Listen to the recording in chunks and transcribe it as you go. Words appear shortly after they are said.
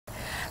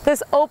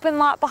This open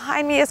lot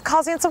behind me is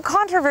causing some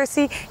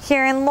controversy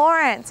here in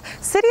Lawrence.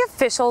 City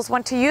officials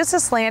want to use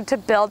this land to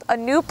build a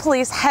new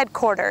police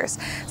headquarters.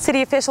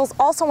 City officials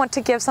also want to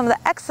give some of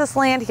the excess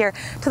land here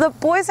to the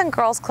Boys and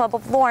Girls Club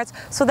of Lawrence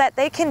so that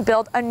they can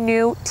build a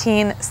new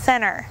teen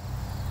center.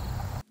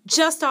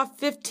 Just off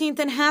 15th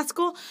and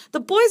Haskell, the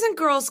Boys and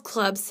Girls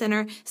Club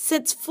Center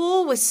sits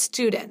full with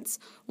students.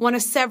 One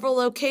of several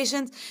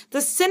locations,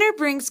 the center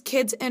brings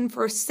kids in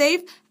for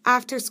safe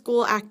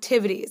after-school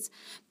activities.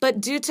 But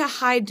due to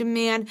high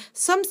demand,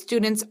 some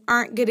students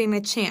aren't getting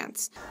a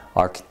chance.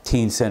 Our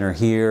teen center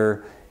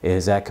here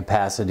is at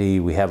capacity.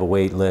 We have a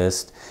wait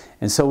list.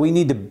 And so we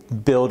need to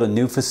build a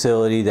new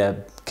facility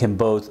that can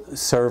both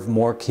serve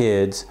more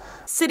kids.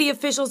 City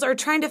officials are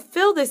trying to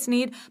fill this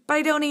need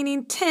by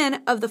donating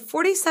 10 of the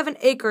 47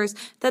 acres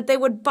that they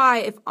would buy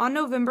if on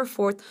November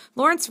 4th,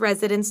 Lawrence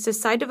residents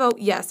decide to vote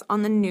yes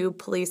on the new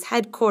police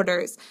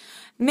headquarters.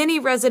 Many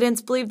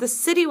residents believe the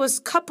city was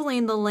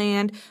coupling the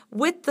land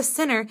with the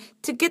center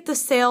to get the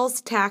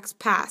sales tax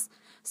passed,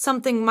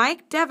 something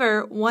Mike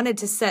Dever wanted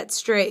to set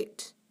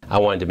straight. I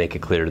wanted to make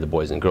it clear to the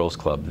Boys and Girls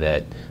Club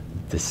that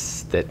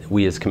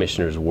we as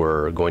commissioners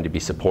were going to be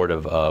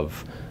supportive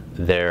of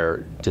their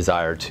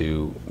desire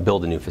to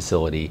build a new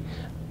facility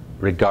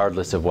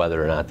regardless of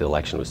whether or not the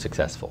election was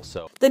successful.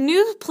 So the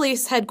new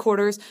police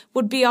headquarters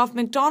would be off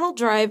McDonald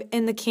Drive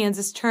in the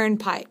Kansas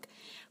Turnpike.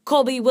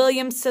 Colby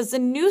Williams says the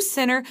new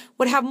center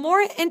would have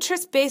more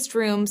interest-based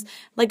rooms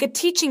like a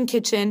teaching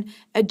kitchen,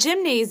 a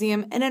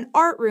gymnasium, and an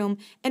art room,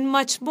 and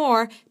much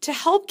more to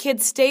help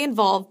kids stay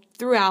involved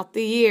throughout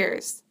the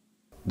years.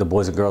 The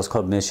Boys and Girls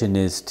Club mission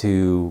is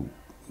to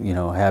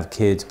have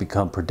kids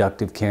become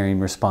productive, caring,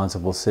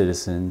 responsible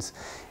citizens.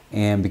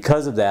 And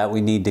because of that,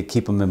 we need to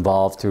keep them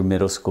involved through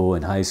middle school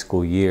and high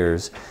school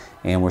years.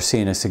 And we're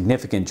seeing a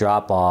significant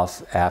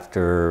drop-off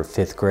after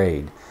 5th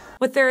grade.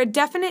 With there a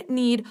definite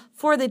need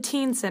for the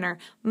teen center,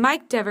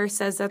 Mike Dever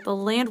says that the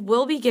land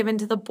will be given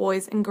to the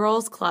Boys and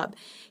Girls Club.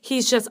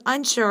 He's just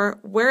unsure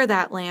where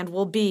that land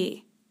will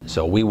be.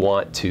 So we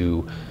want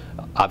to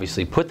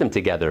obviously put them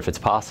together if it's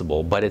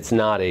possible, but it's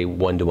not a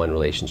one-to-one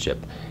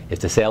relationship. If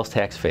the sales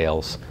tax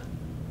fails,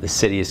 the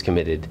city is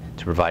committed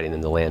to providing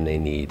them the land they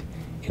need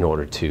in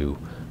order to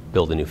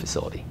build a new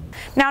facility.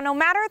 Now, no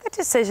matter the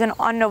decision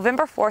on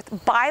November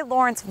 4th by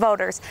Lawrence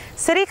voters,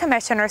 city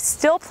commissioners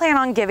still plan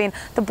on giving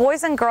the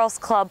Boys and Girls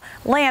Club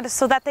land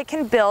so that they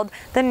can build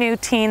the new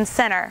teen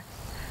center.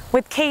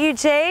 With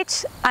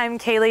KUJH, I'm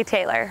Kaylee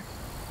Taylor.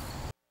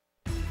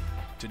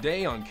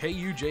 Today on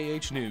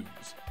KUJH News,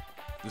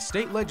 the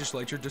state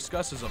legislature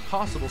discusses a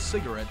possible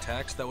cigarette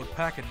tax that would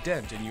pack a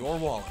dent in your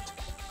wallet,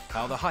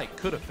 how the hike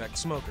could affect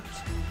smokers.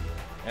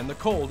 And the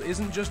cold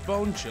isn't just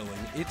bone chilling,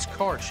 it's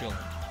car chilling.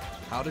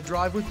 How to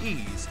drive with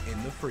ease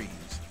in the freeze.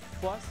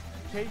 Plus,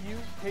 KU,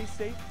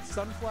 K-State,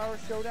 Sunflower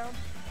Showdown,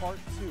 Part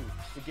 2.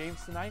 The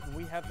game's tonight and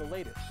we have the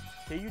latest.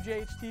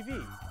 KUJH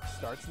TV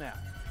starts now.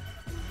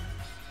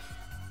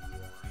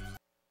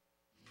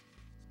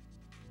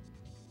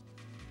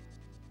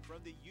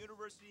 From the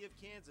University of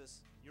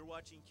Kansas, you're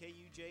watching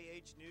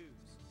KUJH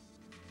News.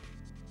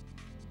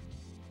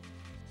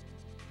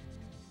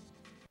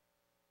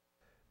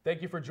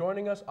 Thank you for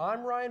joining us.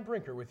 I'm Ryan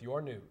Brinker with your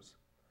news.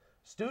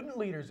 Student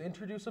leaders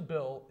introduce a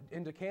bill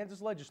into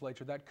Kansas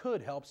legislature that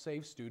could help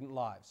save student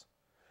lives.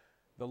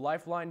 The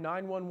Lifeline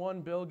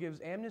 911 bill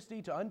gives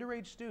amnesty to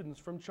underage students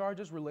from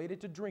charges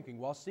related to drinking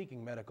while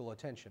seeking medical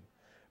attention.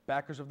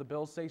 Backers of the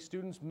bill say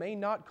students may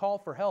not call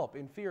for help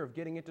in fear of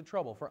getting into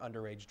trouble for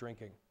underage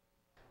drinking.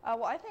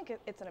 Well, I think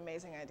it's an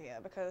amazing idea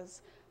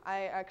because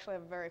I actually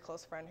have a very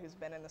close friend who's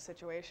been in the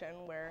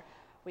situation where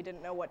we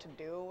didn't know what to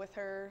do with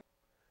her.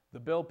 The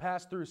bill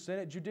passed through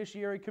Senate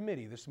Judiciary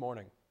Committee this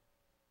morning.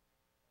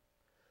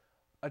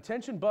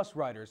 Attention bus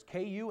riders,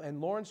 KU and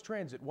Lawrence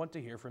Transit want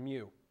to hear from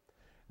you.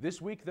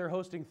 This week they're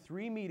hosting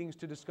 3 meetings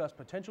to discuss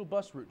potential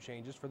bus route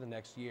changes for the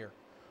next year.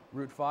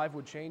 Route 5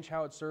 would change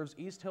how it serves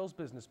East Hills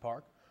Business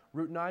Park.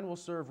 Route 9 will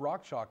serve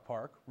Rock Chalk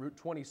Park. Route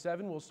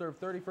 27 will serve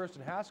 31st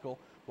and Haskell,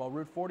 while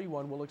Route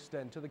 41 will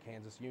extend to the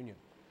Kansas Union.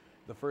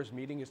 The first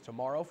meeting is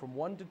tomorrow from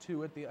 1 to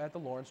 2 at the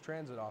Lawrence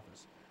Transit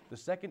office. The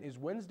second is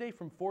Wednesday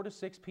from 4 to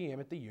 6 p.m.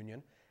 at the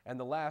Union, and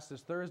the last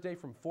is Thursday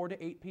from 4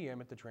 to 8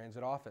 p.m. at the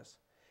Transit office.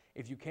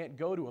 If you can't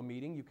go to a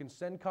meeting, you can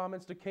send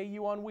comments to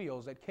KU on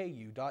Wheels at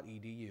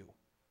ku.edu.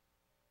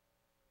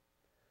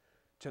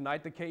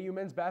 Tonight, the KU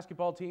men's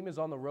basketball team is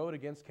on the road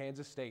against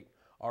Kansas State.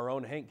 Our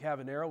own Hank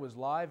Cavanero is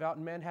live out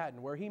in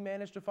Manhattan, where he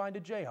managed to find a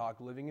Jayhawk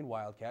living in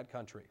Wildcat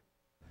country.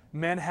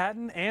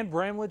 Manhattan and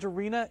Bramlage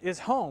Arena is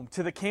home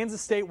to the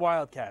Kansas State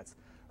Wildcats,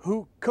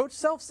 who Coach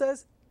Self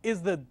says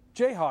is the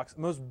Jayhawks'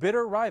 most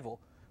bitter rival.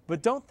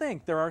 But don't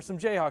think there are some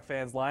Jayhawk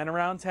fans lying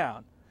around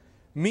town.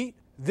 Meet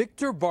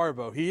Victor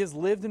Barbeau. He has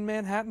lived in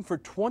Manhattan for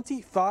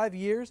 25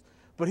 years,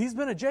 but he's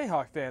been a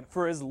Jayhawk fan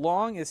for as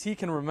long as he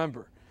can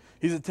remember.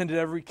 He's attended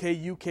every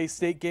KU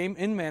K-State game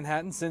in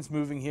Manhattan since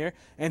moving here,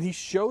 and he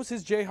shows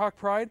his Jayhawk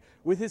pride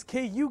with his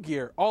KU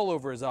gear all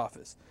over his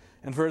office.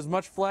 And for as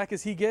much flack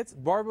as he gets,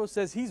 Barbeau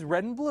says he's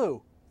red and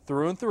blue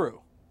through and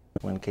through.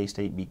 When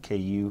K-State beat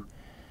KU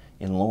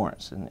in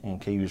Lawrence,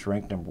 and KU was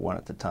ranked #1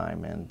 at the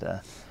time.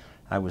 And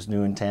I was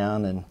new in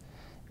town,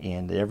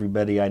 and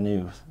everybody I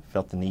knew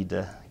felt the need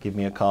to give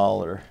me a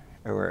call or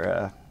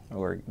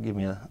give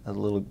me a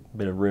little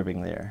bit of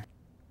ribbing there.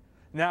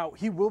 Now,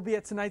 he will be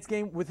at tonight's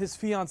game with his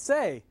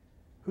fiancée,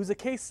 who's a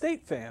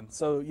K-State fan.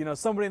 So, you know,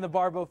 somebody in the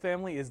Barbeau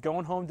family is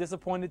going home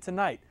disappointed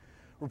tonight.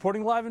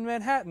 Reporting live in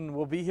Manhattan,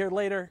 we'll be here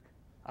later.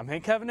 I'm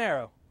Hank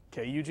Cavanero,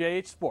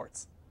 KUJH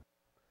Sports.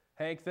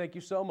 Hank, thank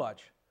you so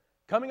much.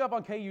 Coming up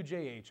on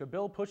KUJH, a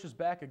bill pushes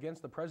back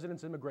against the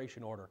president's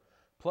immigration order.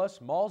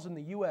 Plus, malls in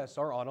the U.S.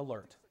 are on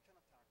alert.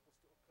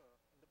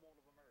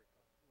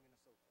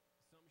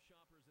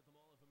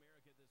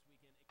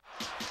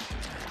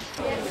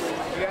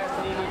 You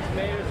guys need any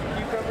tomatoes and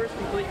cucumbers to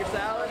complete your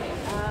salad?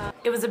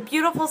 It was a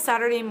beautiful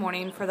Saturday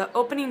morning for the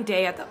opening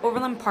day at the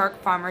Overland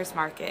Park Farmers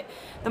Market.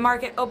 The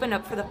market opened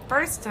up for the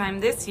first time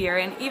this year,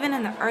 and even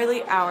in the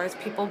early hours,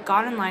 people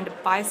got in line to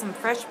buy some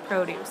fresh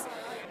produce.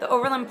 The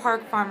Overland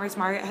Park Farmers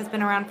Market has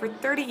been around for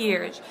 30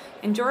 years,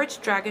 and George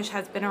Dragish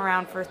has been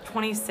around for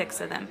 26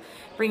 of them.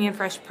 Bringing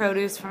fresh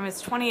produce from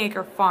his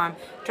 20-acre farm,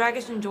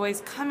 Dragish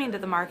enjoys coming to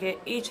the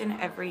market each and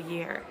every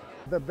year.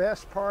 The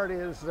best part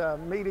is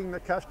meeting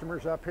the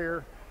customers up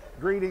here,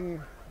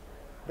 greeting.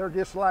 They're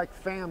just like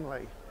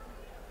family.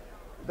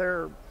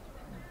 They're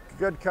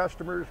good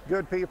customers,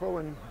 good people,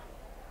 and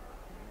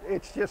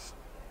it's just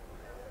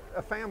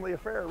a family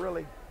affair,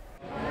 really.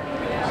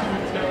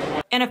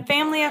 And a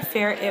family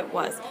affair it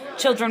was.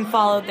 Children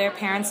followed their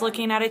parents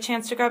looking at a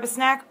chance to grab a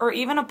snack or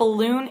even a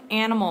balloon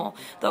animal.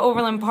 The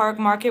Overland Park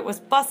Market was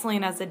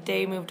bustling as the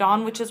day moved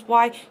on, which is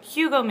why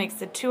Hugo makes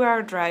the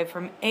 2-hour drive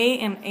from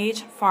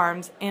A&H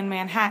Farms in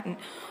Manhattan.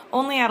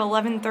 Only at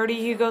 11:30,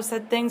 Hugo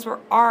said things were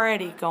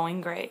already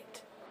going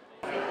great.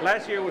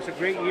 Last year was a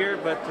great year,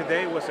 but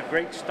today was a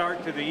great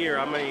start to the year.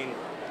 I mean,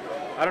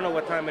 I don't know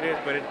what time it is,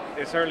 but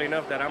it's early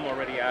enough that I'm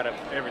already out of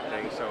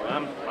everything. So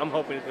I'm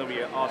hoping it's going to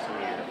be an awesome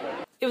year.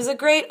 It was a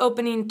great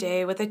opening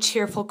day with a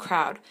cheerful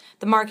crowd.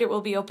 The market will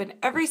be open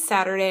every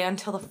Saturday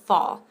until the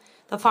fall.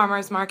 The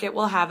farmers market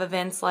will have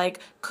events like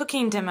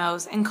cooking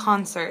demos and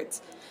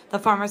concerts. The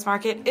farmers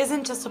market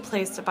isn't just a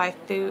place to buy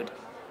food.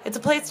 It's a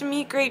place to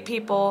meet great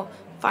people,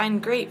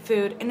 find great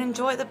food, and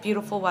enjoy the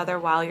beautiful weather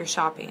while you're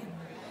shopping.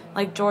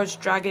 Like George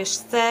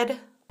Dragish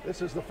said,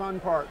 "This is the fun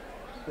part.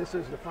 This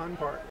is the fun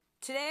part."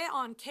 Today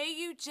on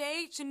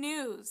KUJH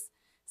News,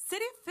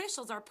 city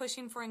officials are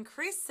pushing for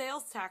increased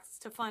sales tax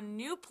to fund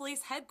new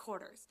police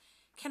headquarters.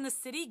 Can the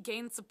city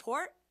gain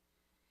support?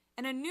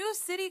 And a new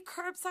city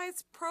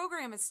curbside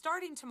program is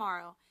starting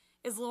tomorrow.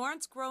 Is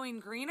Lawrence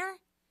growing greener?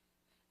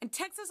 And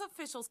Texas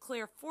officials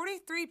clear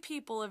 43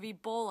 people of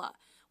Ebola.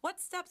 What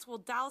steps will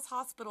Dallas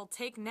Hospital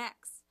take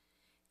next?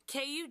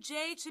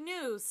 KUJH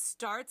News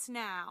starts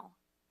now.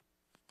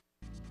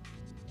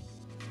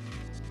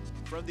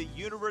 From the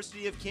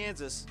University of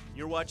Kansas,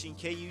 you're watching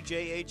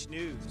KUJH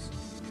News.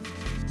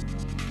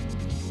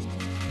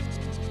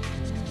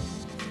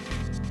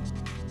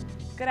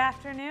 Good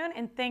afternoon,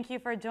 and thank you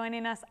for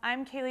joining us.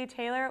 I'm Kaylee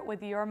Taylor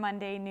with your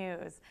Monday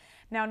News.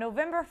 Now,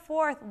 November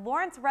 4th,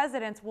 Lawrence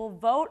residents will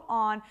vote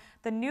on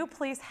the new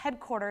police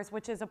headquarters,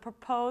 which is a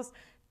proposed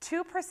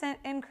 2%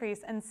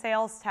 increase in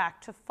sales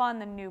tax to fund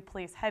the new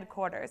police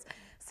headquarters.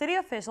 City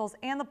officials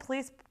and the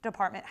police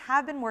department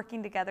have been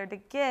working together to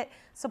get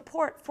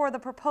support for the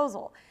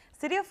proposal.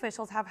 City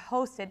officials have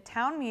hosted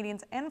town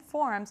meetings and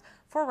forums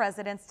for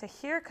residents to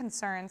hear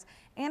concerns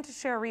and to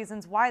share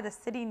reasons why the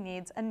city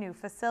needs a new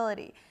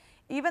facility.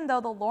 Even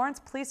though the Lawrence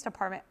Police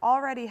Department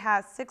already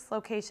has 6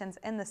 locations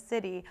in the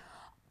city,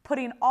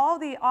 putting all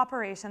the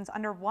operations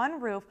under one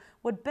roof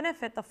would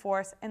benefit the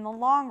force in the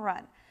long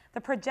run.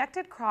 The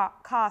projected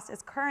cost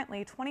is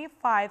currently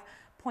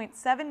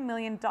 $25.7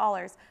 million,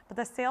 but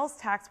the sales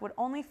tax would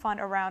only fund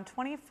around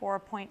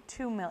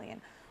 $24.2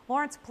 million.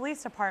 Lawrence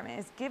Police Department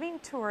is giving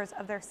tours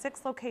of their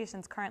 6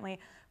 locations currently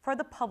for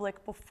the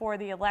public before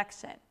the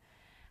election.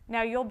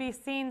 Now, you'll be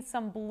seeing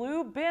some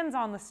blue bins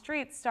on the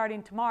streets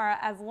starting tomorrow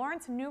as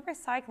Lawrence's new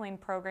recycling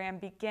program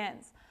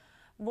begins.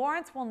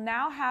 Lawrence will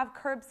now have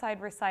curbside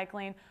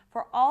recycling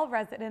for all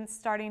residents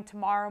starting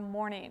tomorrow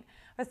morning.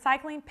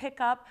 Recycling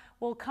pickup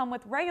will come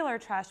with regular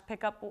trash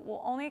pickup, but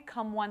will only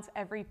come once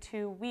every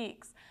 2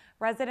 weeks.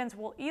 Residents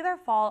will either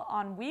fall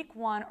on week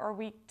 1 or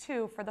week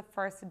 2 for the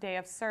first day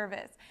of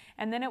service,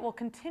 and then it will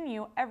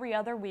continue every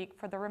other week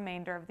for the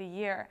remainder of the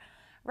year.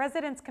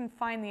 Residents can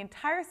find the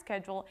entire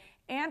schedule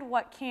and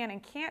what can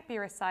and can't be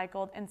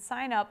recycled and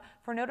sign up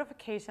for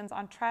notifications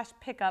on trash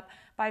pickup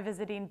by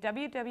visiting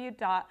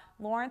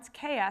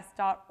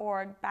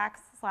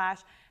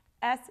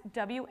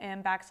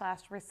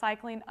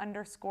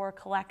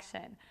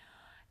www.lawrenceks.org/SWM/recycling_collection.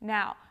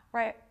 Now,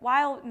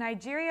 while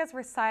Nigeria is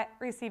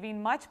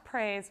receiving much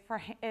praise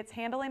for its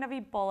handling of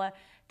Ebola,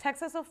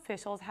 Texas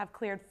officials have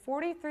cleared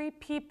 43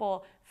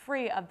 people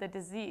free of the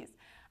disease.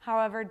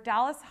 However,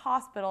 Dallas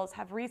hospitals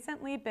have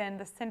recently been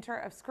the center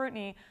of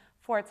scrutiny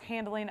for its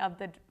handling of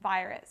the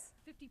virus.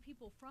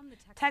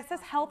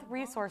 Texas Health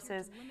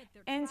Resources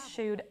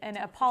issued an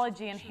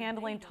apology in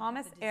handling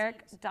Thomas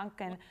Eric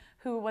Duncan,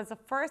 who was the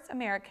first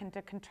American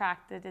to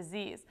contract the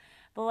disease.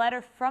 The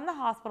letter from the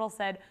hospital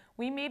said,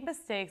 "We made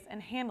mistakes in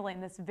handling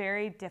this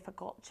very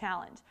difficult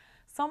challenge.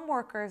 Some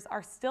workers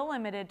are still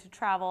limited to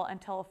travel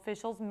until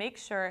officials make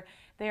sure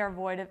they are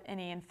void of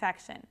any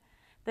infection."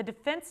 The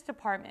Defense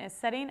Department is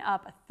setting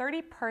up a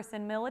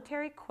 30-person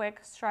military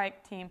quick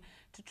strike team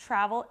to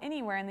travel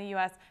anywhere in the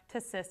U.S. to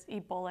assist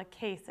Ebola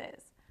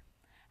cases.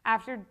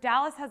 After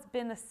Dallas has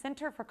been the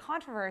center for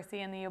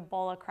controversy in the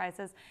Ebola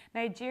crisis,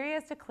 Nigeria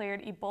has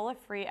declared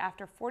Ebola-free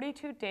after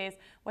 42 days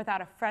without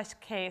a fresh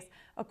case,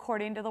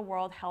 according to the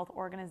World Health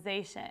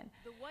Organization.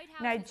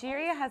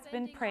 Nigeria has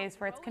been praised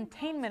for its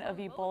containment of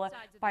Ebola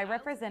by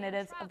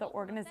representatives of the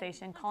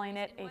organization, calling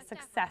it a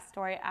success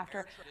story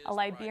after a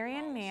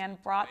Liberian man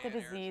brought the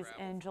disease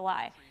in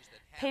July.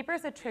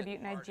 Papers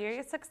attribute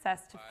Nigeria's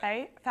success to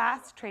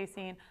fast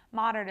tracing,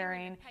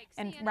 monitoring,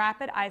 and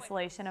rapid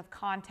isolation of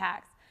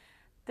contacts.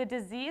 The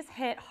disease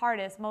hit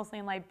hardest mostly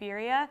in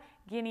Liberia,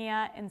 Guinea,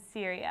 and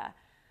Syria,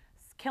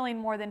 killing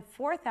more than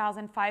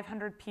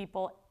 4,500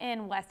 people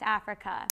in West Africa.